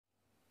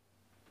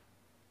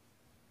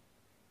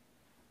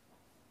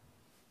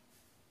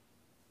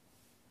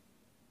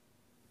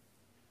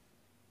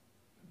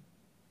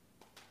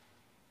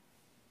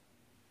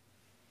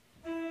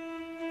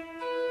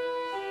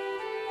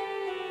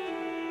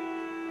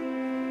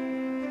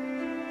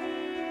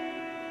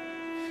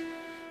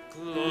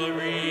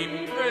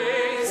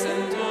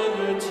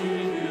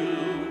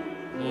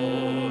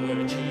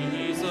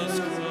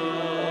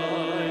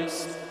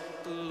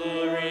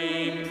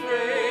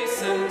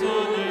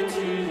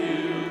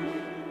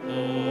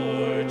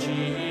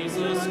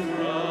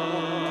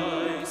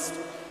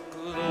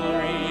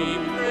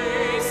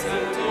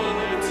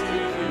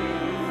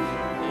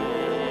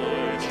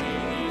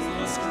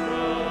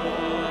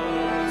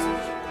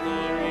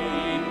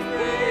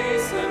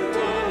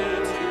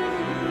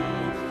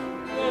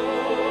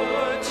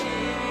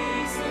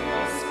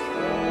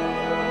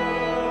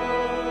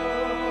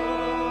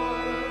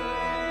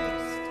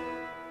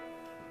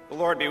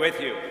be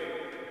with you.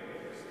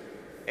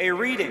 A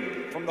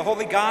reading from the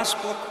Holy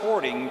Gospel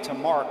according to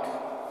Mark.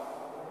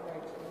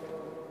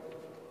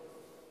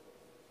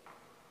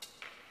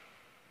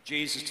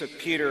 Jesus took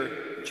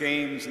Peter,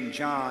 James, and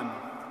John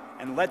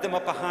and led them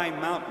up a high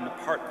mountain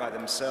apart by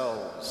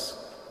themselves.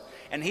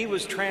 And he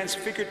was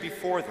transfigured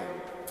before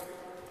them,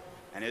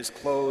 and his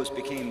clothes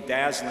became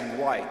dazzling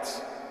white,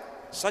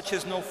 such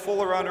as no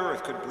fuller on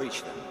earth could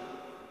bleach them.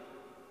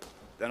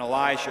 Then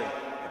Elijah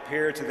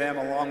appeared to them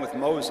along with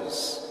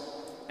Moses,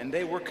 and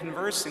they were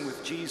conversing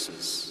with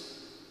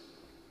Jesus.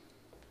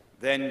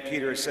 Then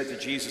Peter said to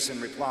Jesus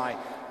in reply,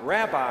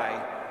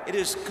 "Rabbi, it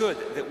is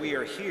good that we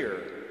are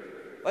here.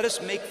 Let us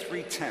make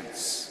 3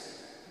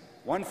 tents,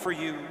 one for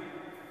you,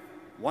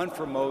 one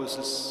for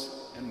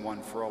Moses, and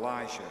one for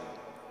Elijah."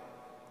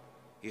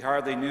 He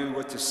hardly knew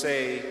what to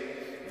say.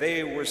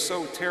 They were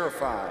so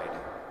terrified.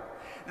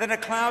 Then a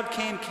cloud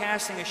came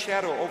casting a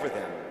shadow over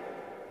them.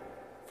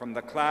 From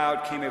the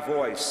cloud came a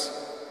voice,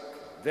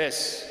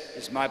 "This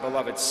is my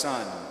beloved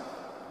Son.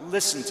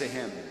 Listen to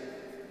him."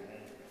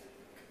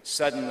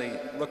 Suddenly,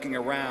 looking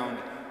around,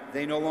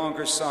 they no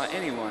longer saw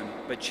anyone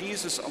but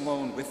Jesus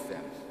alone with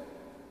them.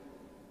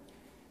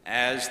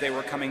 As they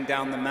were coming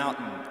down the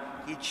mountain,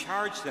 he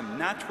charged them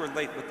not to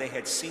relate what they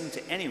had seen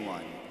to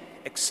anyone,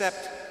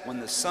 except when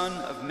the Son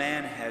of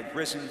Man had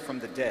risen from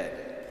the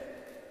dead.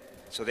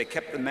 So they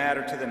kept the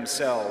matter to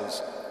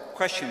themselves,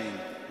 questioning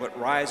what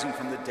rising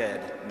from the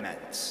dead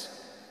meant.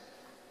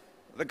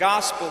 The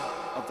Gospel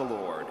of the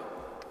Lord.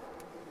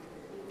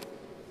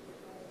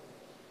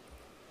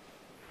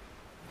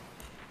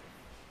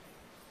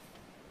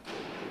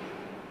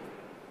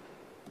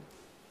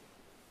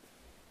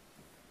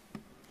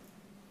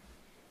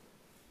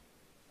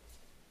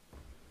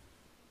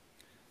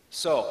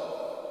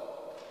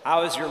 So,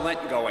 how is your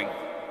Lent going?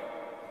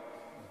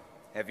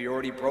 Have you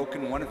already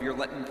broken one of your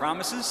Lenten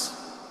promises?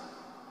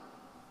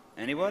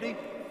 Anybody?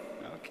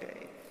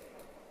 Okay.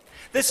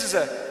 This is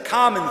a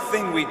common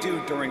thing we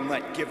do during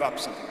Lent, give up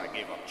something. I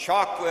gave up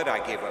chocolate,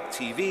 I gave up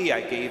TV,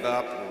 I gave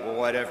up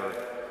whatever.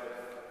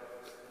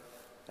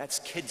 That's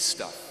kid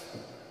stuff.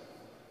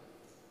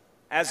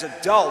 As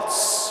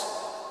adults,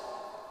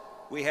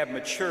 we have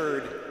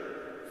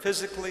matured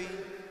physically,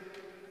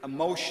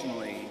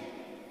 emotionally,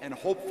 and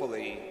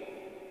hopefully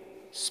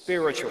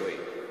spiritually.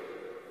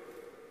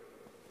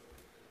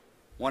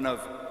 One of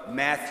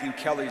Matthew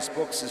Kelly's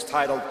books is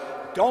titled,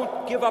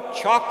 "Don't Give Up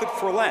Chocolate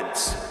for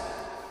Lent."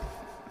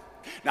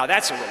 Now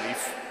that's a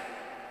relief.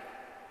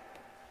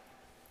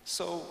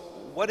 So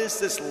what is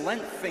this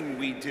Lent thing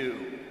we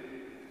do?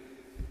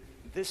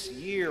 This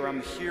year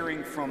I'm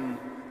hearing from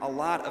a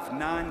lot of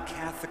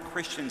non-Catholic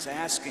Christians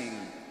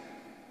asking,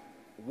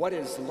 what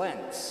is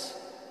Lent?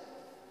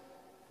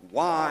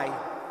 Why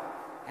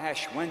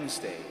Ash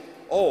Wednesday?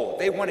 Oh,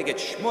 they want to get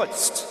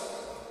schmutzed,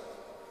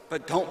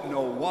 but don't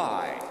know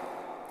why.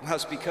 Well,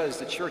 it's because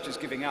the church is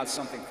giving out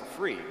something for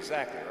free,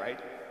 exactly, right?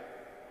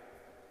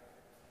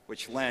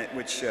 Which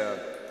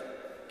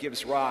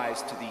gives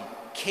rise to the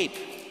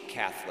Cape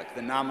Catholic,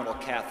 the nominal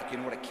Catholic. You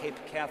know what a Cape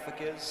Catholic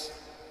is?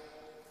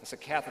 It's a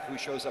Catholic who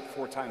shows up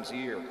 4 times a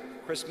year: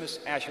 Christmas,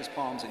 Ashes,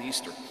 Palms, and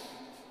Easter.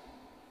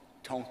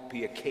 Don't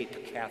be a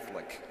Cape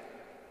Catholic.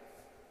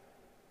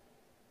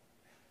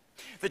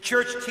 The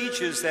church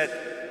teaches that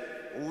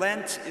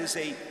Lent is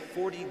a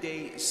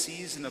 40-day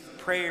season of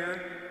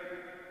prayer,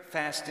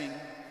 fasting,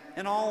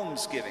 and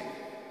almsgiving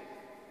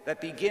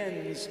that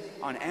begins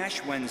on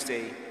Ash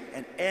Wednesday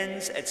and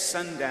ends at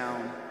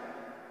sundown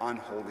on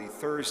Holy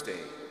Thursday.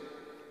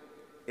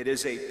 It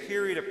is a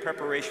period of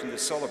preparation to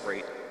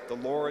celebrate the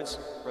Lord's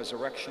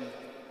resurrection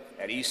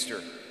at Easter.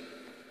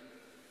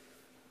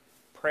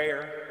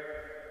 Prayer,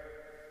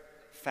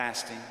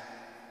 fasting,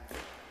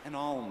 and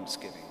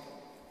almsgiving.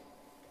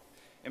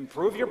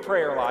 Improve your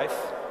prayer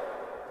life,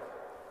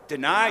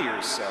 deny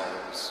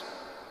yourselves,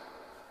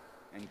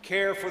 and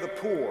care for the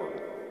poor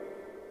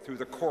through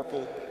the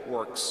corporal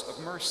works of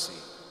mercy.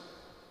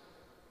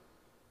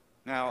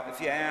 Now,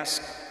 if you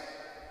ask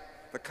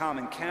the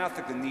common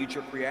Catholic, the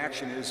knee-jerk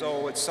reaction is,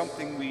 oh, it's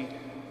something we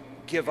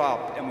give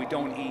up and we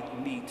don't eat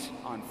meat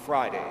on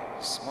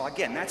Fridays. Well,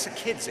 again, that's a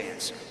kid's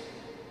answer.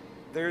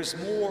 There's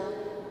more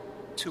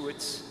to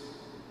it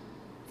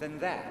than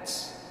that.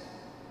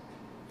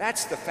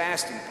 That's the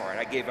fasting part.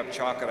 I gave up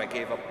chocolate, I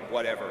gave up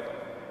whatever.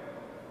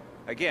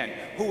 Again,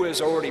 who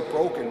has already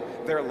broken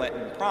their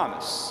Lenten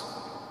promise?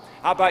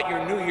 How about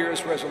your New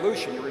Year's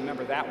resolution? You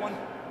remember that one?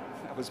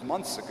 That was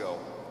months ago.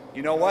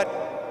 You know what?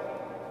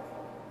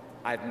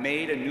 I've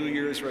made a New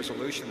Year's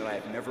resolution that I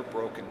have never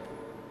broken.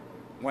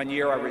 One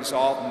year I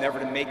resolved never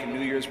to make a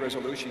New Year's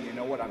resolution. You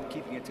know what? I'm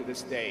keeping it to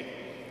this day.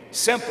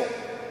 Simple.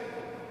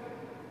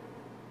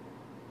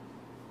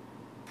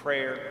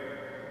 Prayer,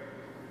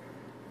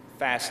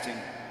 fasting,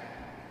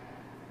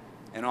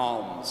 and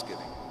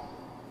almsgiving.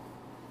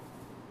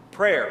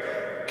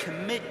 Prayer.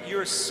 Commit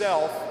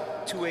yourself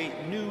to a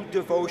new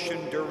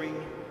devotion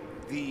during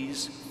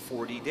these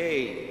 40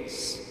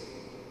 days.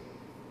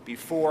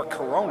 Before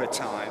Corona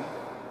time,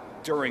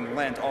 during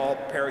Lent, all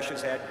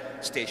parishes had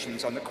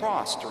Stations on the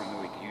Cross during the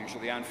week,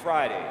 usually on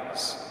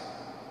Fridays.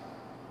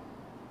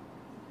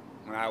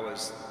 When I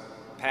was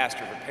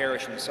pastor of a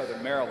parish in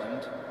southern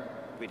Maryland,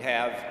 we'd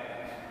have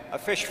a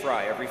fish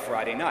fry every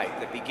Friday night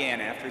that began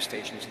after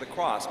Stations of the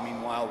Cross.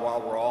 Meanwhile,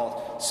 while we're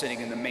all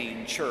sitting in the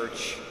main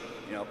church,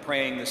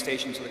 praying the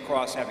Stations of the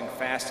Cross, having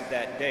fasted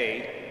that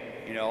day,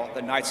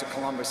 the Knights of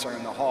Columbus are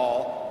in the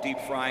hall, deep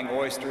frying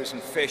oysters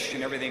and fish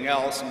and everything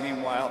else, and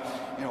meanwhile,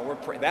 we're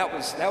praying. That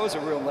was a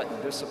real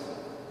Lenten discipline.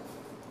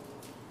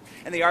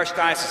 In the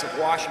Archdiocese of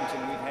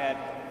Washington, we've had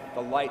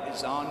The Light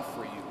is On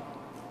for You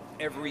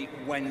every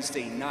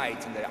Wednesday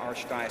night in the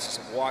Archdiocese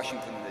of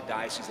Washington and the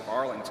Diocese of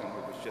Arlington,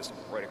 which was just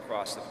right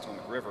across the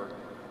Potomac River.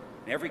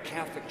 In every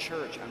Catholic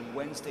church on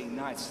Wednesday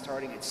nights,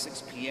 starting at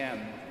 6 p.m.,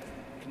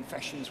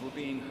 confessions were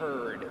being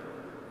heard.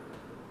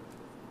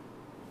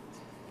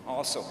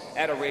 Also,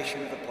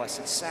 adoration of the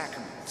Blessed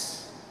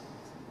Sacraments.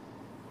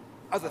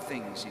 Other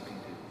things you can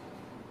do.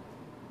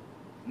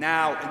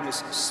 Now, in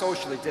this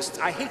socially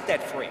distanced, I hate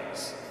that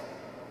phrase.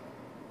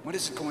 When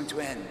is it going to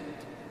end?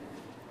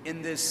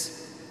 In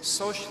this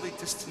socially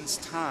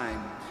distanced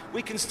time,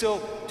 we can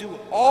still do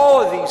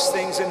all of these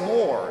things and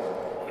more.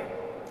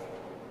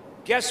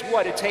 Guess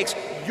what? It takes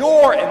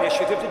your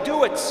initiative to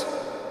do it.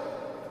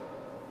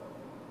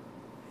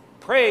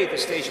 Pray the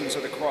Stations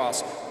of the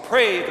Cross.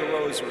 Pray the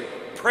Rosary.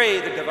 Pray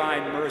the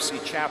Divine Mercy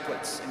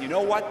chaplets. And you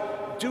know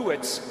what? Do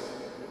it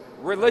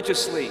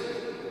religiously.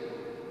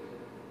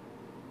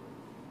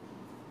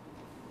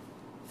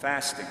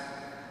 Fasting.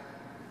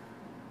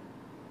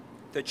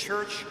 The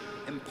Church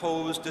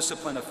imposed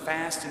discipline of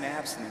fast and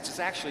abstinence. It's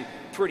actually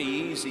pretty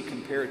easy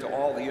compared to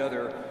all the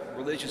other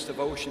religious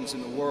devotions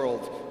in the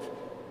world.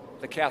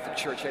 The Catholic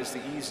Church has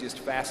the easiest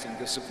fasting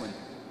discipline.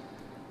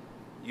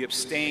 You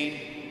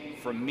abstain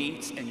from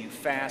meat and you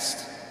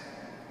fast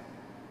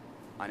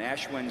on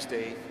Ash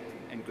Wednesday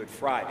and Good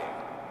Friday.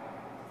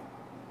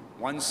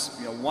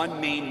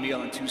 One main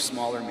meal and 2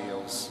 smaller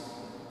meals.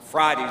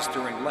 Fridays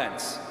during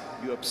Lent,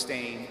 you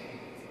abstain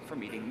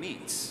from eating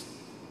meats.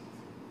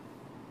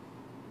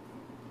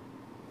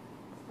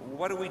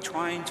 What are we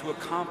trying to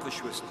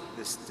accomplish with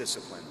this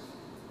discipline?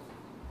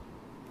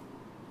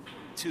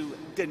 To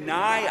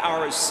deny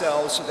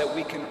ourselves so that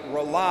we can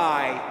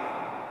rely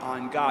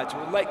on God,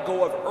 to let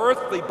go of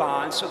earthly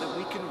bonds so that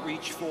we can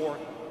reach for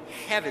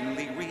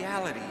heavenly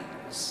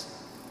realities.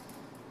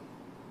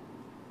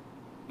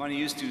 When I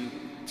used to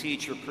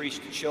teach or preach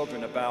to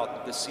children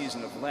about the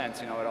season of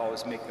Lent, I'd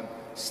always make them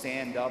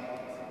stand up.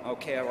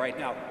 Okay, all right,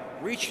 now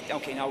reach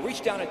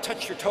down and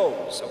touch your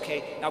toes,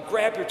 okay? Now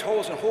grab your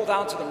toes and hold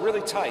on to them really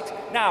tight.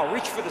 Now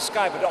reach for the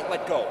sky, but don't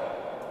let go.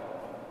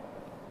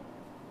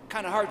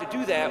 Kind of hard to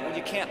do that when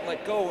you can't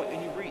let go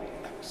and you reach.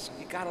 So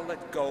you got to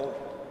let go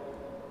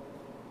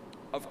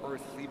of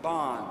earthly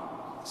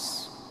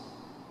bonds.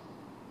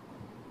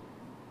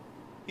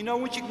 You know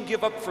what you can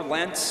give up for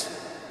Lent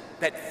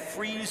that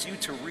frees you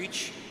to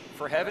reach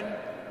for heaven?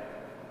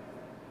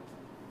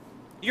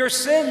 Your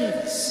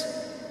sins.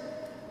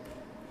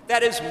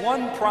 That is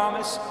one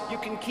promise you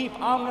can keep.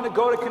 I'm going to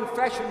go to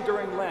confession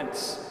during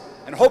Lent,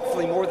 and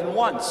hopefully more than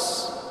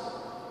once.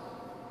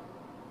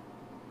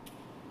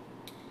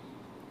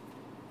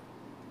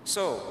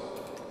 So,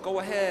 go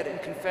ahead and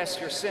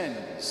confess your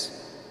sins,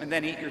 and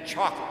then eat your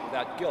chocolate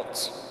without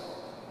guilt.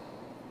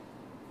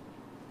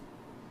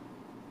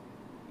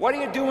 What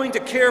are you doing to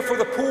care for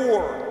the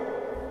poor?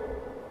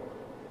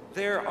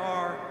 There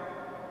are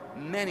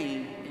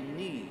many in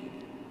need.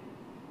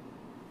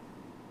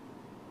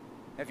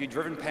 Have you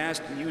driven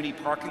past the Muni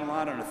parking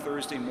lot on a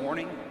Thursday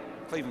morning?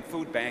 Cleveland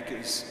Food Bank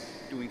is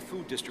doing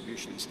food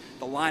distributions.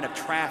 The line of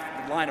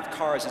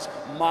cars is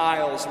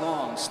miles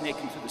long,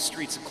 snaking through the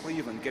streets of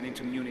Cleveland, getting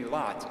to Muni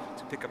lot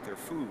to pick up their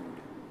food.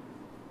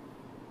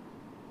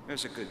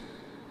 There's a good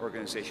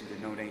organization to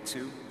donate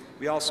to.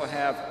 We also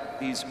have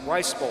these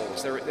rice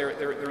bowls.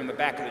 They're in the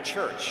back of the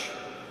church.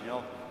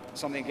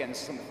 Something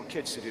for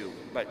kids to do,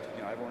 but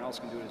everyone else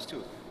can do this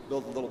too.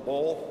 Build a little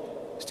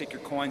bowl, stick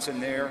your coins in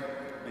there,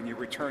 and you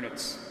return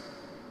it.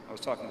 I was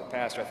talking to the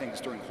pastor, I think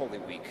it's during Holy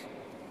Week.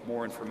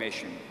 More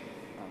information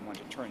on when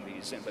to turn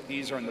these in, but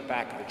these are in the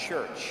back of the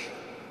church.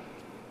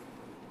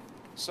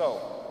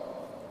 So,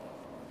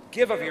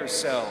 give of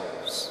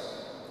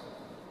yourselves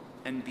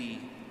and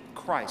be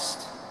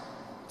Christ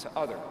to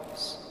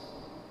others.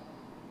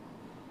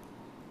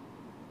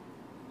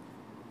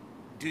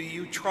 Do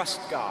you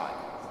trust God?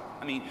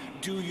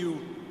 Do you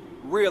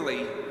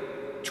really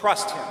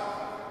trust Him?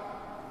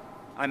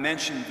 I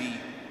mentioned the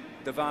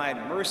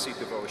Divine Mercy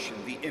devotion,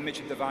 the image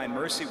of Divine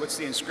Mercy. What's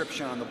the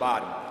inscription on the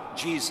bottom?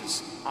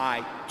 Jesus,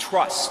 I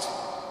trust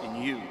in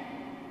you.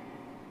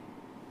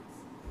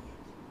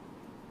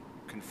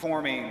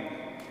 Conforming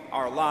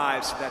our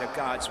lives to that of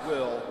God's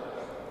will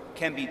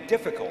can be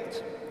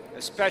difficult,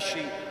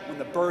 especially when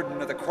the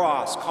burden of the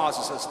cross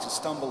causes us to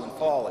stumble and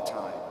fall at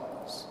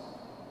times.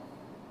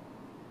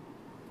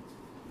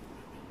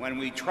 When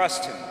we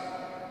trust Him,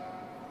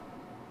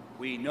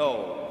 we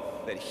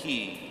know that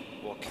He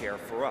will care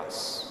for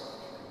us.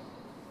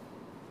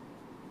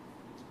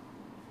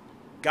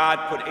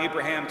 God put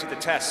Abraham to the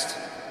test.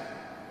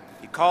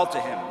 He called to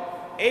him,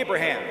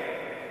 "Abraham."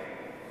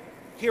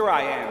 "Here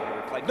I am," he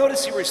replied.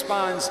 Notice he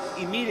responds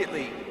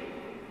immediately,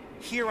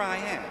 "Here I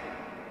am."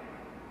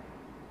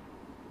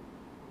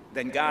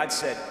 Then God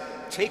said,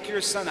 "Take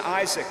your son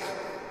Isaac,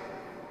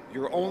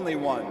 your only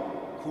one,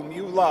 whom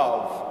you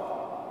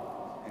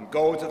love, and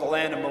go to the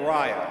land of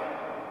Moriah.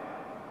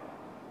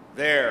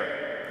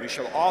 There you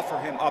shall offer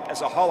him up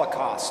as a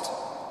holocaust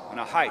on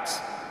a height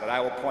that I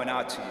will point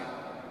out to you."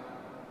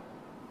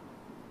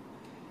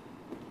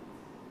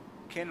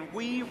 Can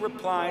we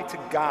reply to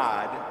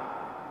God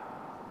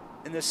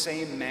in the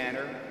same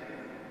manner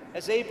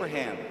as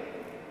Abraham?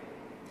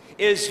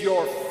 Is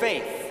your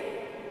faith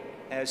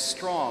as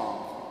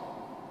strong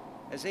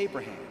as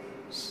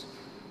Abraham's?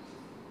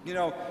 You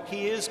know,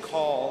 he is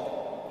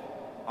called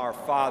our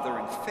father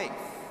in faith.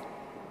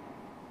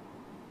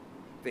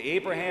 The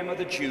Abraham of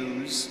the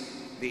Jews,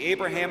 the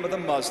Abraham of the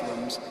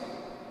Muslims,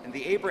 and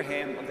the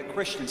Abraham of the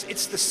Christians.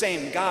 It's the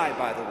same guy,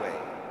 by the way.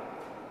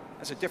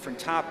 That's a different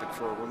topic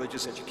for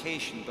religious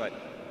education, but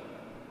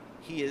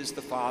he is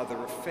the father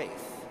of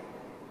faith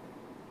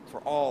for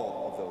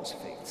all of those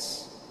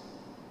faiths.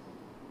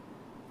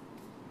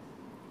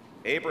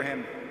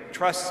 Abraham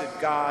trusted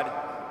God,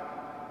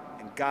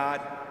 and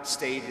God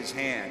stayed his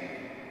hand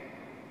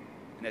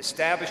and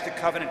established a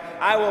covenant.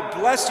 "I will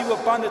bless you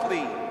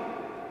abundantly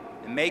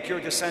and make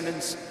your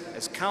descendants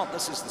as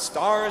countless as the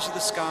stars of the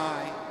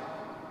sky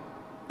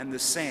and the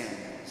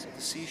sands of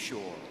the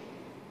seashore."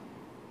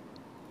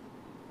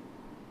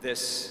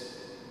 This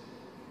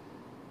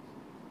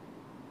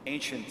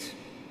ancient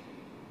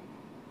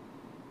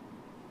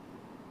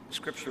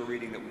scripture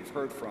reading that we've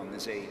heard from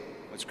is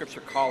what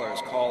scripture scholars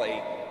call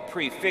a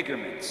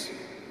prefigurement.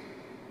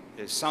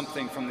 It is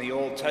something from the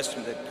Old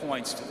Testament that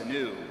points to the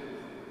New.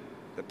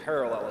 The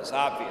parallel is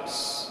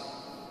obvious.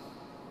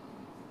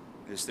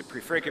 It is the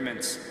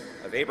prefigurement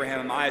of Abraham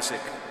and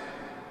Isaac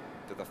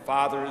to the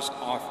Father's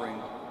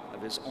offering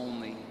of his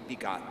only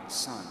begotten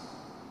Son.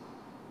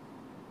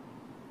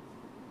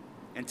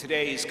 In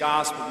today's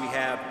gospel, we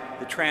have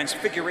the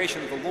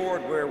transfiguration of the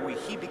Lord, where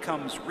he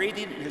becomes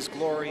radiant in his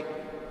glory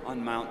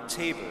on Mount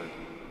Tabor.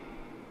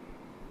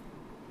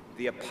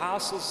 The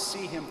apostles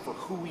see him for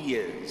who he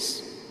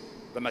is,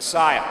 the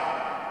Messiah,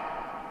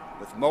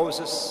 with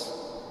Moses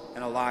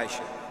and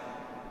Elijah.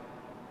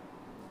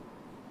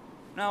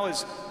 Now,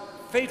 as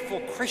faithful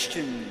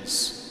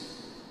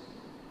Christians,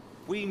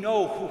 we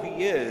know who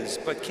he is,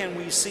 but can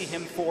we see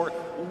him for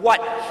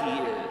what he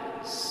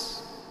is?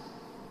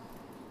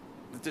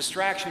 The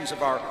distractions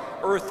of our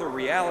earth or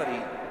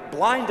reality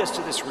blind us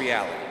to this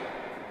reality.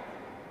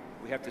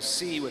 We have to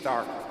see with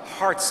our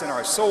hearts and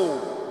our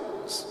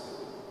souls.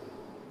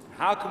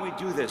 How can we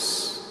do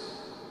this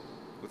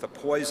with the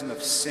poison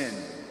of sin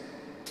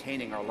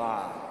tainting our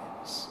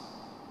lives?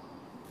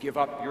 Give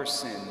up your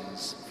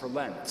sins for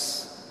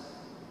Lent.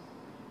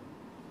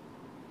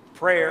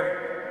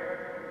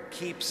 Prayer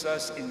keeps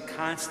us in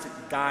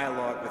constant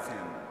dialogue with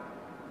him.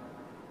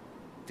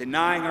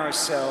 Denying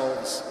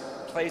ourselves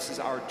places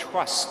our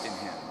trust in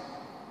him.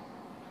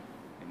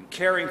 In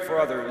caring for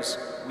others,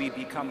 we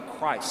become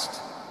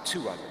Christ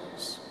to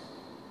others.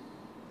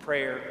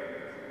 Prayer,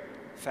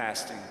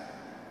 fasting,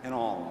 and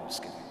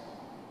almsgiving.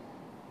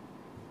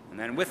 And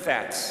then with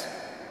that,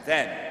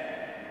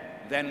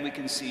 then we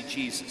can see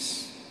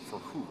Jesus for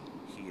who